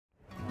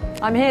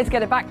I'm here to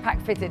get a backpack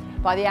fitted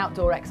by the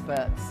outdoor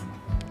experts.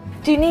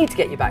 Do you need to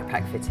get your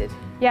backpack fitted?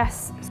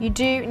 Yes, you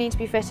do need to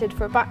be fitted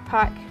for a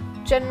backpack.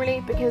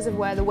 Generally, because of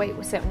where the weight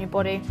will sit on your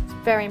body, it's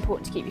very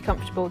important to keep you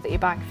comfortable that your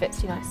bag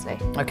fits you nicely.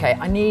 Okay,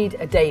 I need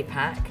a day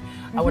pack.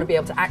 I want to be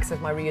able to access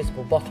my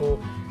reusable bottle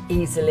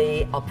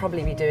easily. I'll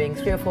probably be doing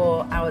 3 or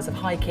 4 hours of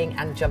hiking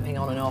and jumping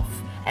on and off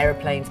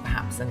aeroplanes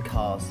perhaps and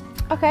cars.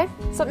 Okay,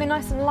 something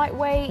nice and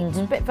lightweight,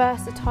 a bit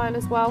versatile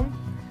as well.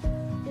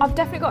 I've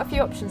definitely got a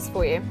few options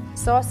for you.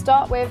 So I'll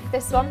start with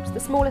this one. It's the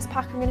smallest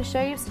pack I'm going to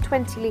show you. It's a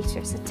 20 litre.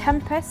 It's a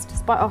Tempest.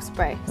 It's by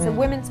Osprey. It's a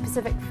women's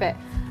specific fit.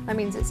 That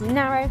means it's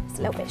narrow, it's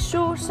a little bit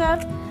shorter.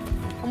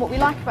 And what we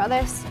like about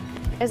this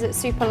is it's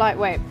super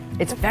lightweight.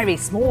 It's very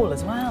small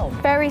as well.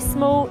 Very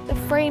small. The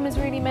frame is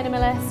really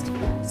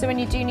minimalist. So when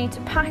you do need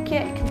to pack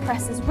it, it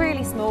compresses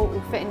really small,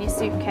 will fit in your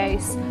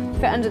suitcase,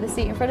 fit under the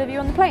seat in front of you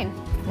on the plane.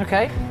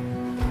 Okay.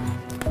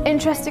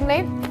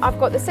 Interestingly, I've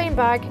got the same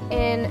bag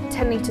in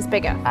 10 litres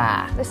bigger.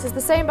 This is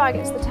the same bag,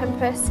 it's the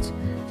Tempest.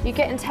 You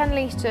get in 10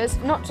 litres,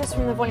 not just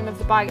from the volume of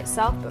the bag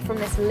itself, but from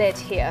this lid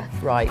here.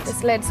 Right.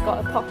 This lid's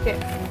got a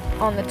pocket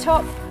on the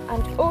top,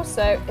 and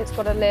also it's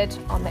got a lid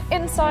on the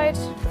inside.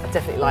 I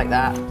definitely like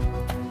that.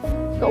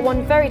 Got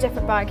one very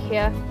different bag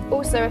here,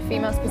 also a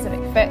female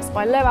specific fits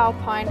by Low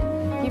Alpine.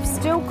 You've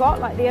still got,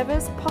 like the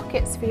others,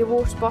 pockets for your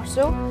water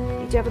bottle.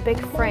 You do have a big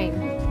frame.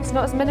 It's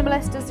not as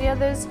minimalist as the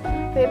others,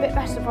 but a bit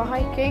better for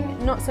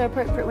hiking, not so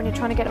appropriate when you're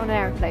trying to get on an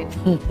aeroplane.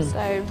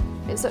 So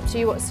it's up to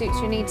you what suits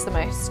your needs the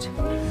most.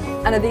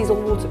 And are these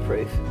all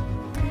waterproof?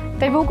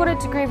 They've all got a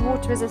degree of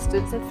water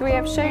resistance. So 3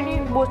 I've shown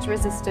you, water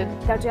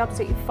resistant. They'll do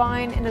absolutely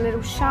fine in a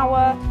little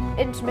shower,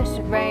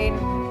 intermittent rain,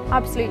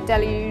 absolute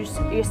deluge,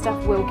 your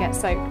stuff will get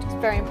soaked. It's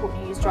very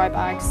important you use dry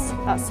bags.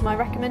 That's my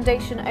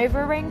recommendation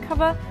over a rain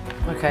cover.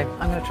 Okay,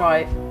 I'm going to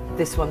try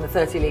this one, the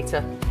 30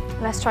 litre.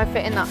 Let's try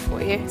fitting that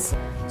for you.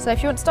 So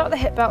if you want to start with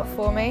the hip belt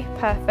for me,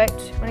 perfect.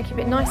 You want to keep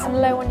it nice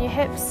and low on your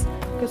hips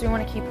because we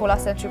want to keep all our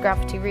central of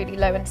gravity really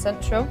low and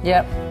central.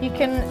 Yep. You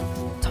can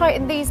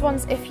tighten these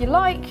ones if you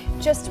like,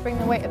 just to bring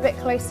the weight a bit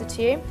closer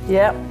to you.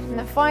 Yep. And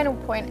the final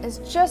point is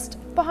just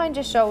behind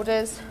your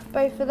shoulders,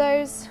 both of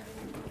those,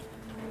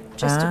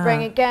 just to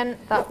bring again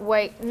that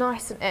weight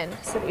nice and in,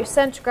 so that your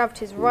centre of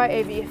gravity is right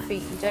over your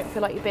feet. You don't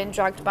feel like you're being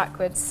dragged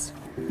backwards.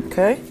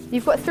 Okay.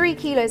 You've got 3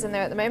 kilos in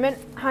there at the moment.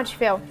 How do you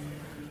feel?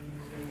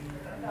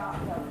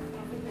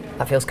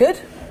 That feels good.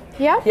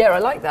 Yeah? Yeah, I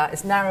like that.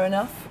 It's narrow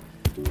enough.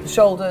 The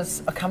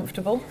shoulders are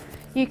comfortable.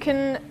 You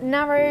can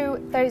narrow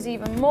those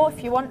even more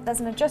if you want. There's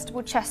an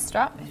adjustable chest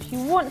strap. If you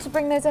want to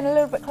bring those in a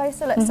little bit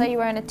closer, let's say you're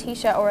wearing a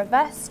t-shirt or a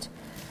vest,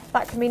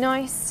 that can be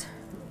nice.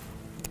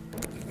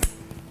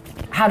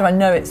 How do I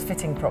know it's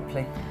fitting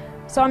properly?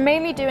 So I'm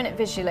mainly doing it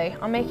visually.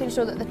 I'm making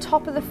sure that the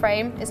top of the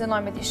frame is in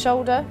line with your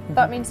shoulder.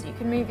 That means that you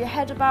can move your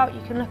head about,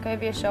 you can look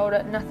over your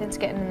shoulder, nothing's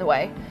getting in the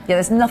way. Yeah,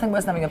 there's nothing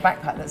worse than having a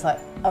backpack that's like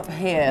up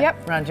here,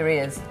 around your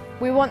ears.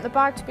 We want the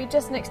bag to be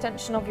just an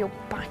extension of your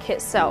back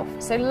itself.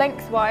 So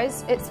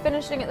lengthwise, it's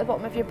finishing at the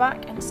bottom of your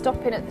back and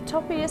stopping at the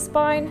top of your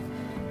spine.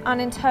 And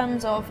in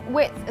terms of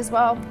width as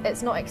well,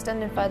 it's not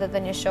extending further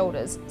than your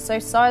shoulders. So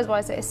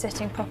size-wise, it is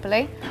sitting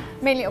properly.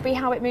 Mainly it'll be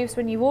how it moves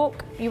when you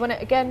walk. You want it,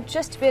 again,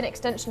 just to be an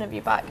extension of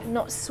your back,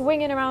 not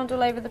swinging around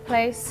all over the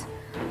place.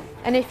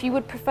 And if you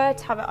would prefer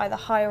to have it either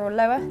higher or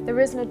lower, there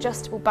is an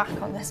adjustable back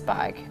on this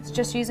bag. It's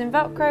just using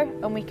Velcro,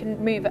 and we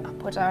can move it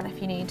up or down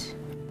if you need.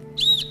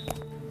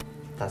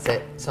 That's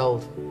it,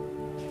 sold.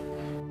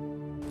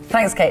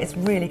 Thanks, Kate, it's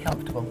really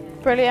comfortable.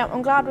 Brilliant,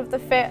 I'm glad with the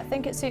fit. I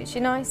think it suits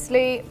you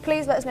nicely.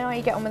 Please let us know how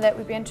you get on with it.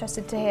 We'd be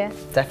interested to hear.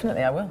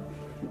 Definitely, I will.